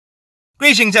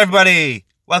Greetings everybody!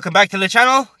 Welcome back to the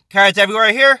channel. Cards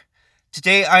everywhere here.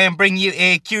 Today I am bringing you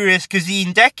a Curious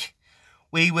Cuisine deck.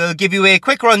 We will give you a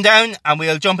quick rundown and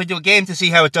we'll jump into a game to see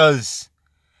how it does.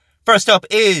 First up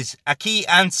is Ackee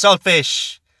and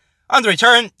Saltfish. On the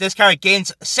return, this card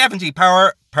gains 70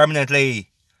 power permanently.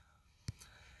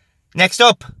 Next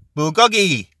up,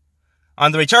 Bulgogi.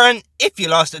 On the return, if you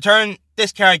lost a turn,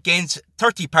 this card gains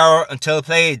 30 power until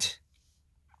played.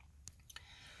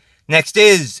 Next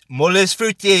is Molles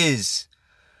Fruities.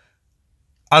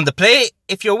 On the play,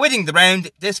 if you're winning the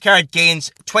round, this card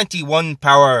gains 21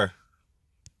 power.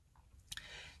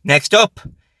 Next up,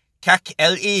 Kak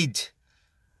El Eid.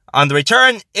 On the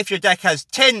return, if your deck has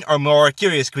 10 or more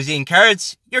Curious Cuisine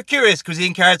cards, your Curious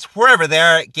Cuisine cards, wherever they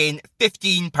are, gain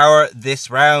 15 power this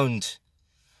round.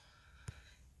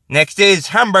 Next is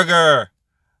Hamburger.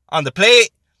 On the play,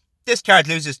 this card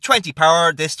loses 20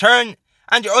 power this turn,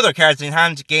 and your other cards in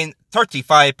hand gain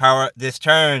 35 power this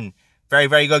turn. Very,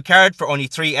 very good card for only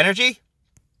 3 energy.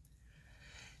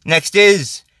 Next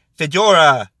is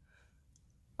Fedora.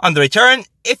 On the return,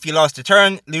 if you lost a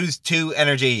turn, lose 2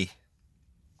 energy.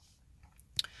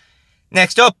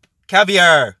 Next up,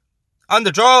 Caviar. On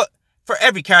the draw, for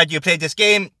every card you played this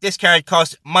game, this card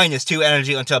costs -2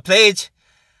 energy until played.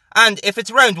 And if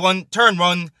it's round 1, turn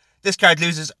 1, this card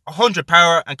loses 100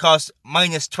 power and costs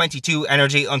 -22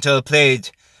 energy until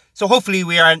played. So hopefully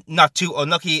we are not too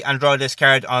unlucky and draw this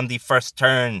card on the first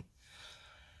turn.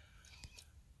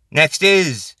 Next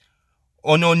is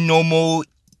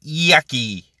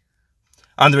Ononomoyaki.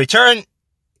 On the return,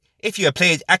 if you have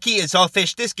played Ackee and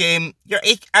Saltfish this game, your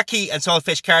Ackee and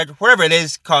Saltfish card, wherever it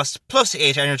is, costs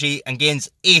 +8 energy and gains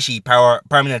 80 power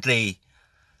permanently.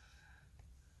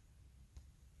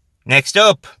 Next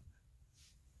up,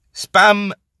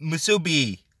 Spam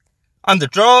Musubi. On the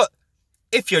draw,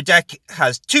 if your deck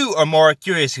has 2 or more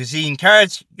Curious Cuisine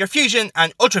cards, your Fusion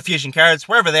and Ultra Fusion cards,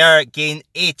 wherever they are, gain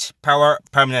 8 power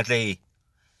permanently.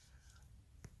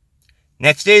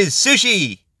 Next is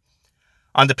Sushi.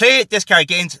 On the play, this card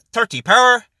gains 30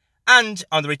 power, and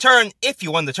on the return, if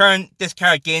you won the turn, this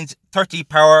card gains 30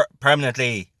 power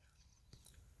permanently.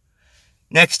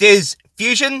 Next is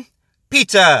Fusion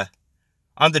Pizza.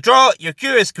 On the draw, your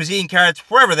Curious Cuisine cards,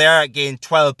 wherever they are, gain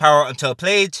 12 power until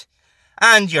played,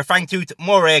 and your Fangtooth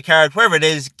Moray card, wherever it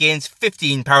is, gains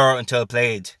 15 power until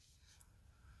played.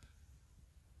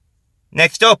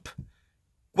 Next up,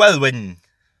 Gwelwyn.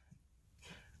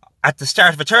 At the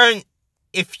start of a turn,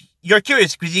 if your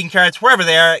Curious Cuisine cards, wherever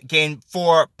they are, gain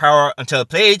 4 power until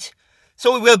played.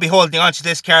 So we will be holding on to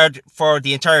this card for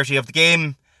the entirety of the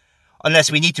game,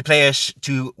 unless we need to play it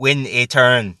to win a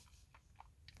turn.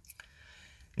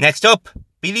 Next up,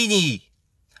 Bellini.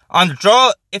 On the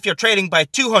draw, if you're trading by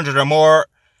 200 or more,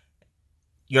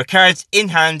 your cards in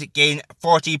hand gain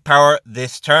 40 power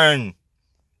this turn.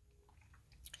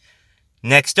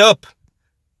 Next up,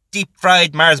 Deep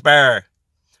Fried Mars Bar.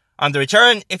 On the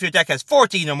return, if your deck has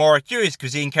 14 or more Curious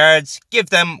Cuisine cards,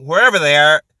 give them, wherever they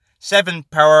are, 7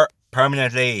 power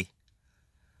permanently.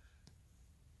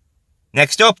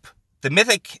 Next up, the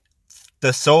Mythic,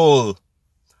 the Soul.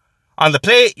 On the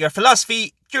play, your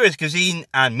Philosophy, Curious Cuisine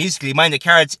and Musically Minded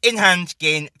cards in hand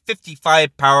gain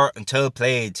 55 power until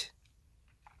played.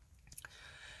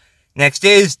 Next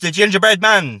is the Gingerbread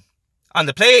Man. On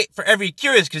the play, for every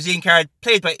Curious Cuisine card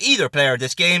played by either player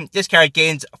this game, this card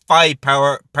gains 5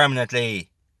 power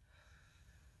permanently.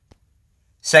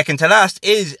 Second to last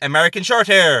is American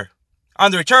Shorthair.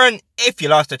 On the return, if you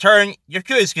lost a turn, your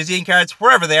Curious Cuisine cards,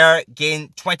 wherever they are,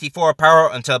 gain 24 power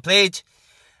until played.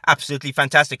 Absolutely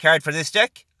fantastic card for this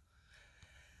deck.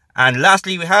 And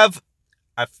lastly, we have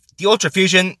the Ultra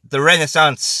Fusion, the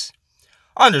Renaissance.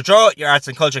 On the draw, your Arts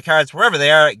and Culture cards, wherever they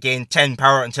are, gain 10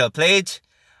 power until played.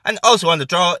 And also on the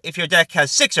draw, if your deck has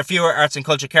 6 or fewer Arts and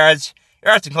Culture cards,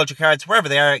 your Arts and Culture cards, wherever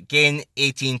they are, gain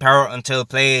 18 power until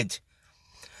played.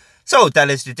 So that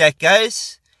is the deck,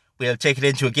 guys. We'll take it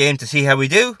into a game to see how we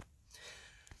do.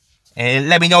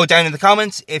 Let me know down in the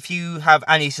comments if you have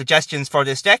any suggestions for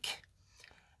this deck.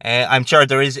 I'm sure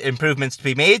there is improvements to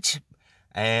be made.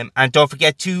 And don't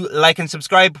forget to like and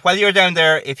subscribe while you're down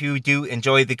there if you do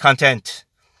enjoy the content.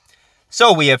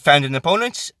 So we have found an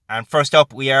opponent, and first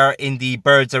up we are in the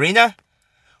Birds Arena.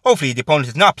 Hopefully the opponent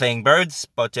is not playing birds,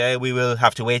 but we will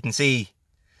have to wait and see.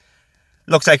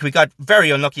 Looks like we got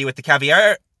very unlucky with the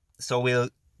Caviar, so we'll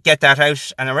get that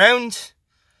out and around.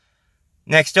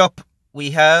 Next up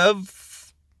we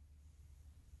have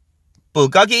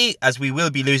Bulgogi, as we will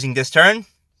be losing this turn.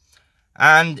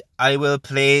 And I will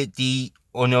play the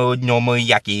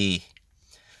Ononomoyaki.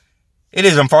 It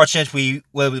is unfortunate we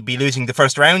will be losing the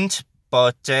first round,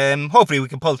 But hopefully we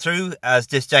can pull through, as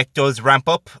this deck does ramp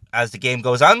up as the game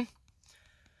goes on.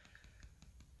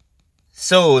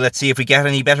 So let's see if we get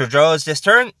any better draws this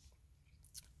turn.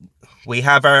 We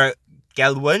have our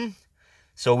Gelwin,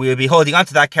 so we will be holding on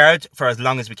to that card for as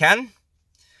long as we can.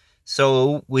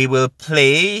 So we will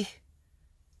play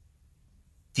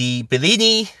the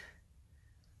Bellini,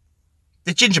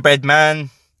 the Gingerbread Man,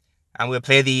 and we'll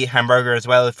play the Hamburger as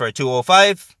well for a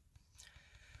 205.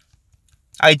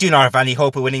 I do not have any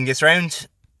hope of winning this round,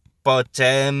 but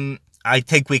I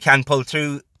think we can pull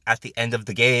through at the end of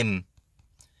the game.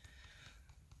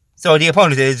 So the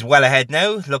opponent is well ahead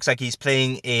now. Looks like he's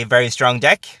playing a very strong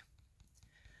deck.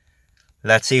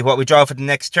 Let's see what we draw for the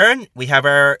next turn. We have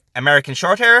our American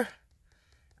Shorthair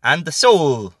and the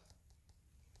Soul.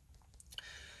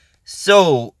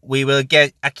 So we will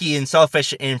get Achaean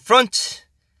Saltfish in front,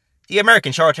 the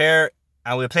American Shorthair,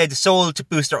 and we'll play the Soul to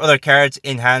boost our other cards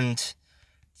in hand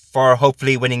for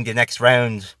hopefully winning the next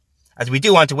round, as we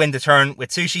do want to win the turn with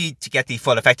Sushi to get the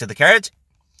full effect of the card.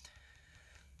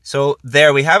 So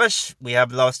there we have it. We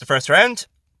have lost the first round,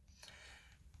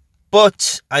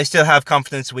 but I still have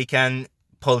confidence we can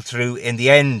pull through in the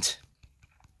end.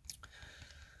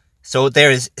 So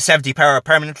there is 70 power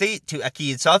permanently to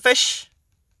Achaean Saltfish.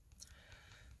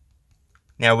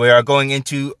 Now we are going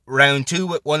into round 2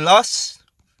 with 1 loss.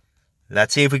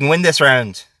 Let's see if we can win this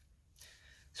round.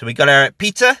 So we got our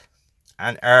Pizza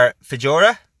and our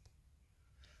Fedora.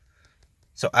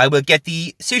 So I will get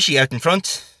the Sushi out in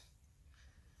front.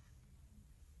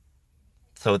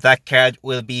 So that card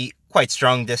will be quite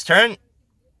strong this turn.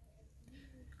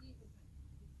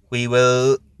 We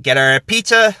will get our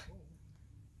Pizza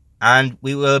and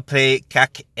we will play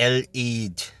Kak El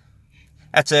Eid.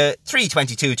 That's a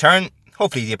 322 turn.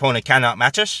 Hopefully the opponent cannot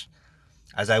match it,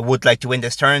 as I would like to win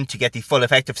this turn to get the full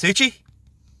effect of Sushi.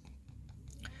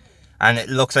 And it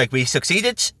looks like we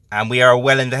succeeded, and we are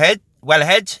well ahead.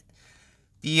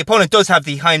 The opponent does have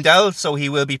the Heimdall, so he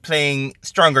will be playing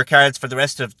stronger cards for the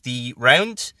rest of the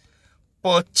round.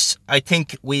 But I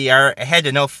think we are ahead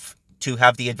enough to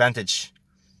have the advantage.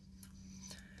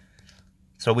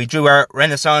 So we drew our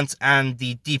Renaissance and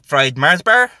the Deep Fried Mars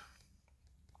Bar.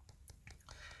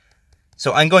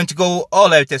 So I'm going to go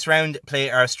all out this round,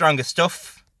 play our strongest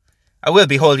stuff. I will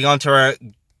be holding on to our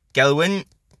Gelwin.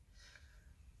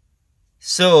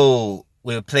 So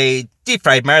we'll play Deep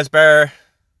Fried Mars Bar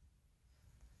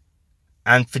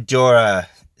and Fedora.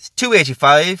 It's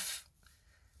 285.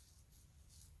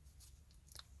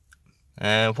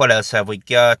 What else have we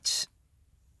got?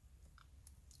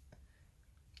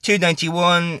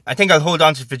 291. I think I'll hold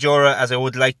on to Fedora, as I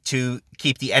would like to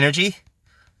keep the energy.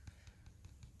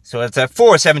 So it's a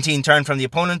 417 turn from the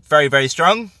opponent. Very, very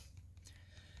strong.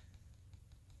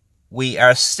 We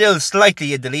are still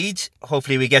slightly in the lead.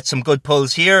 Hopefully we get some good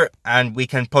pulls here and we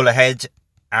can pull ahead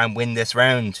and win this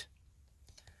round.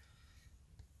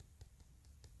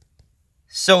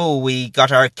 So we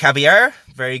got our Caviar.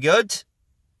 Very good.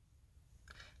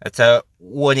 That's a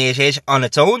 188 on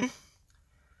its own.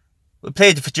 We'll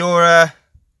play the Fedora.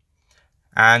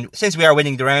 And since we are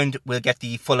winning the round, we'll get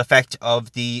the full effect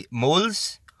of the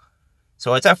moles.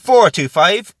 So it's a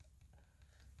 425.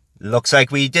 Looks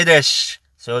like we did it.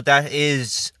 So that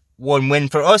is 1 win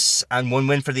for us and 1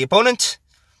 win for the opponent.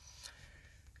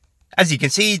 As you can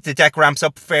see, the deck ramps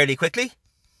up fairly quickly.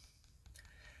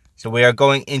 So we are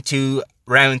going into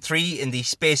round 3 in the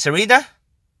Space Arena.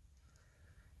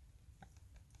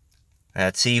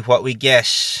 Let's see what we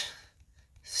get.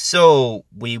 So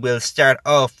we will start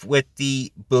off with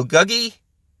the Bulgogi.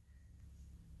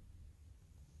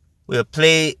 We'll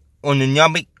play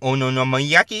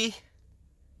Ononomiyaki.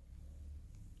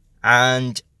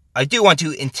 And I do want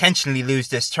to intentionally lose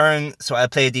this turn, so I'll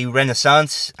play the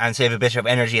Renaissance and save a bit of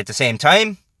energy at the same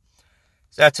time.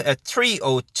 So that's a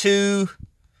 302.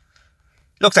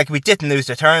 Looks like we didn't lose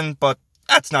the turn, but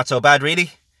that's not so bad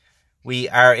really. We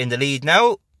are in the lead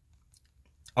now.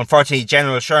 Unfortunately,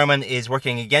 General Sherman is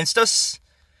working against us.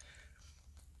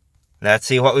 Let's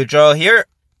see what we draw here.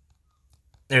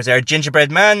 There's our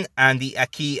Gingerbread Man and the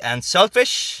Achaean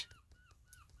Saltfish.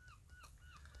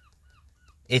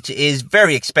 It is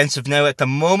very expensive now at the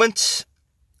moment.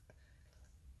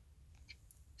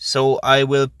 So I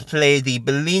will play the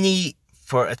Bellini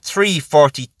for a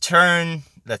 340 turn.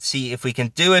 Let's see if we can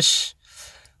do it.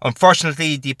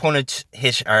 Unfortunately, the opponent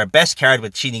hit our best card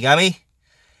with Shinigami.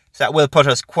 So that will put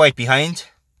us quite behind.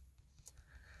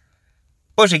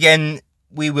 But again,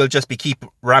 we will just keep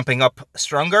ramping up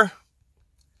stronger.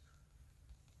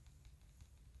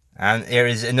 And there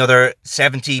is another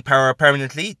 70 power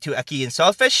permanently to Achaean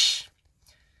Saltfish.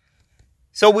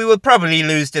 So we will probably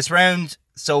lose this round.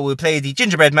 So we'll play the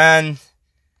Gingerbread Man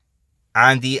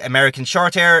and the American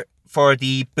Shorthair for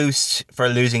the boost for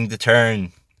losing the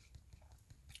turn.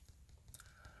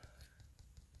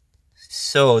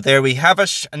 So there we have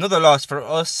it. Another loss for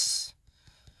us.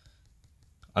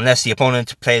 Unless the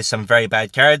opponent plays some very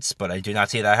bad cards, but I do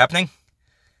not see that happening.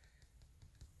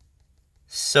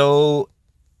 So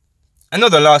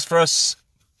another loss for us,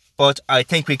 but I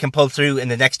think we can pull through in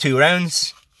the next 2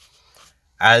 rounds,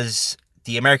 as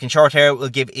the American Shorthair will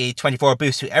give a 24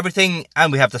 boost to everything,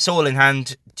 and we have the Soul in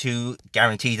hand to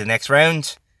guarantee the next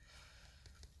round.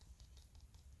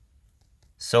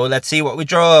 So let's see what we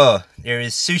draw. There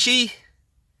is Sushi.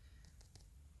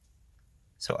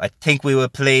 So I think we will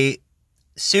play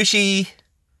Sushi,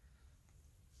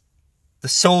 the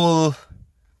Soul,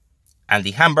 and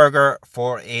the Hamburger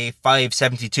for a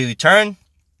 572 turn.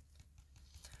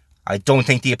 I don't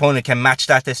think the opponent can match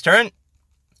that this turn.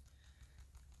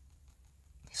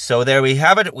 So there we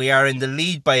have it. We are in the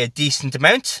lead by a decent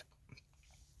amount.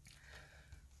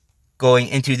 Going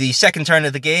into the second turn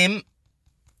of the game.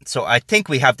 So I think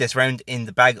we have this round in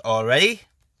the bag already.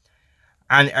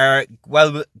 And our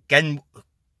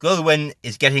Gulwin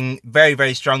is getting very,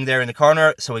 very strong there in the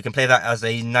corner. So we can play that as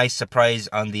a nice surprise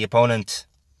on the opponent.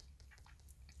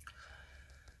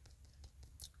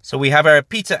 So we have our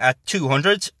Pizza at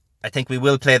 200. I think we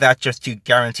will play that just to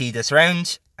guarantee this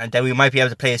round. And then we might be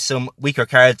able to play some weaker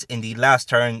cards in the last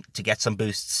turn to get some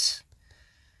boosts.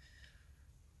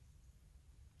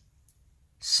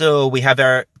 So we have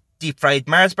our Deep Fried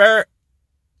Mars Bar.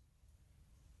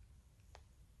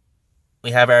 We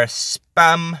have our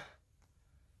Spam.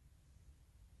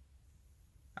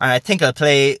 And I think I'll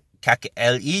play Kak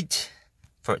El Eid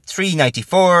for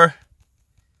 394.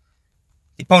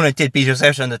 The opponent did beat us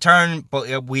out on the turn,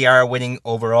 but we are winning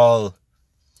overall.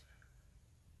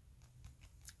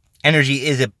 Energy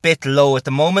is a bit low at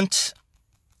the moment,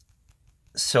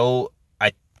 so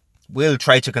I will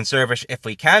try to conserve it if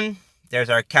we can.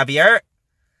 There's our Caviar.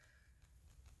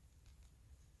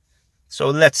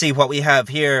 So let's see what we have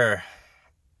here.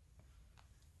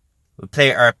 We'll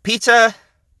play our Pizza.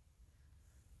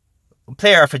 We'll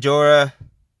play our Fedora.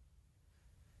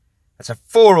 That's a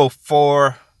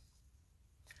 404.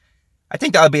 I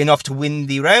think that'll be enough to win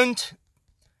the round.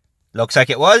 Looks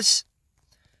like it was.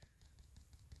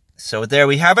 So there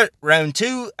we have it, round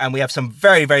 2, and we have some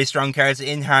very, very strong cards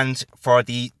in hand for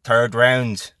the third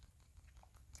round.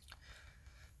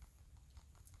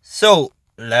 So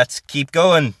let's keep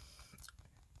going.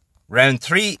 Round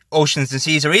 3, Oceans and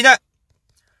Seas Arena.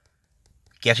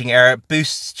 Getting our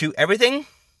boosts to everything.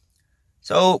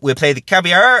 So we'll play the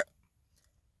Caviar.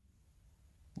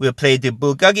 We'll play the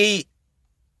Bulgogi.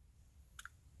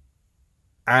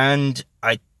 And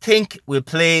I think we'll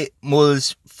play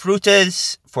Mul's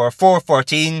Frutas for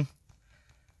 414.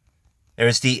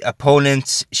 There's the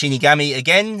opponent's Shinigami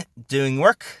again, doing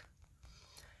work.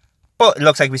 But it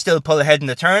looks like we still pull ahead in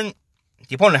the turn.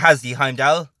 The opponent has the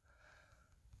Heimdall.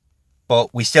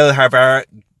 But we still have our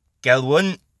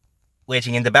Gelwun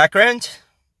waiting in the background.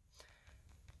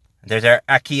 There's our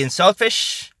Aki and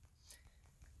Saltfish.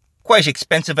 Quite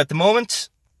expensive at the moment,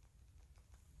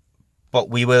 but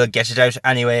we will get it out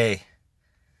anyway.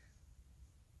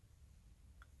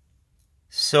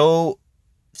 So,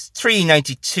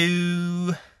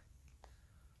 392,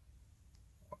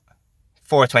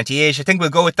 428. I think we'll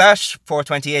go with that.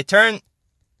 428 turn.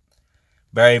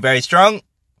 Very, very strong.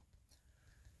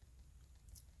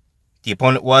 The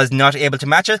opponent was not able to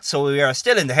match it, so we are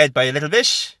still in the head by a little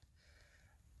bit.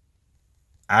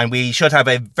 And we should have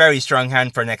a very strong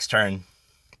hand for next turn.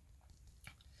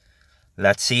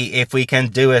 Let's see if we can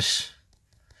do it.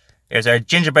 There's our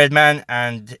Gingerbread Man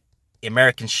and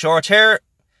American Shorthair.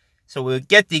 So we'll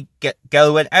get the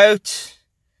Gelwin out.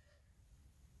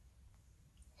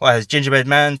 What has Gingerbread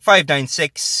Man?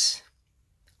 596.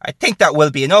 I think that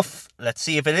will be enough. Let's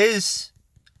see if it is.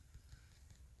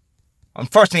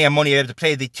 Unfortunately, I'm only able to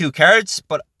play the 2 cards,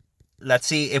 but let's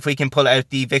see if we can pull out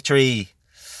the victory.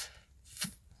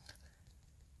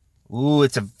 Ooh,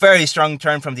 it's a very strong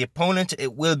turn from the opponent.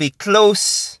 It will be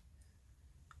close.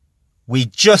 We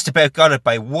just about got it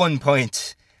by 1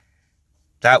 point.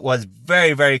 That was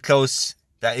very, very close.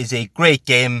 That is a great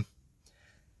game.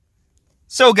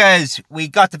 So guys, we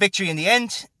got the victory in the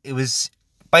end. It was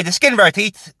by the skin of our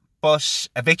teeth, but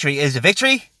a victory is a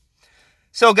victory.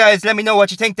 So guys, let me know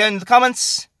what you think down in the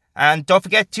comments. And don't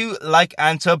forget to like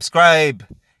and subscribe.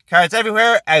 Cards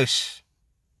everywhere, out.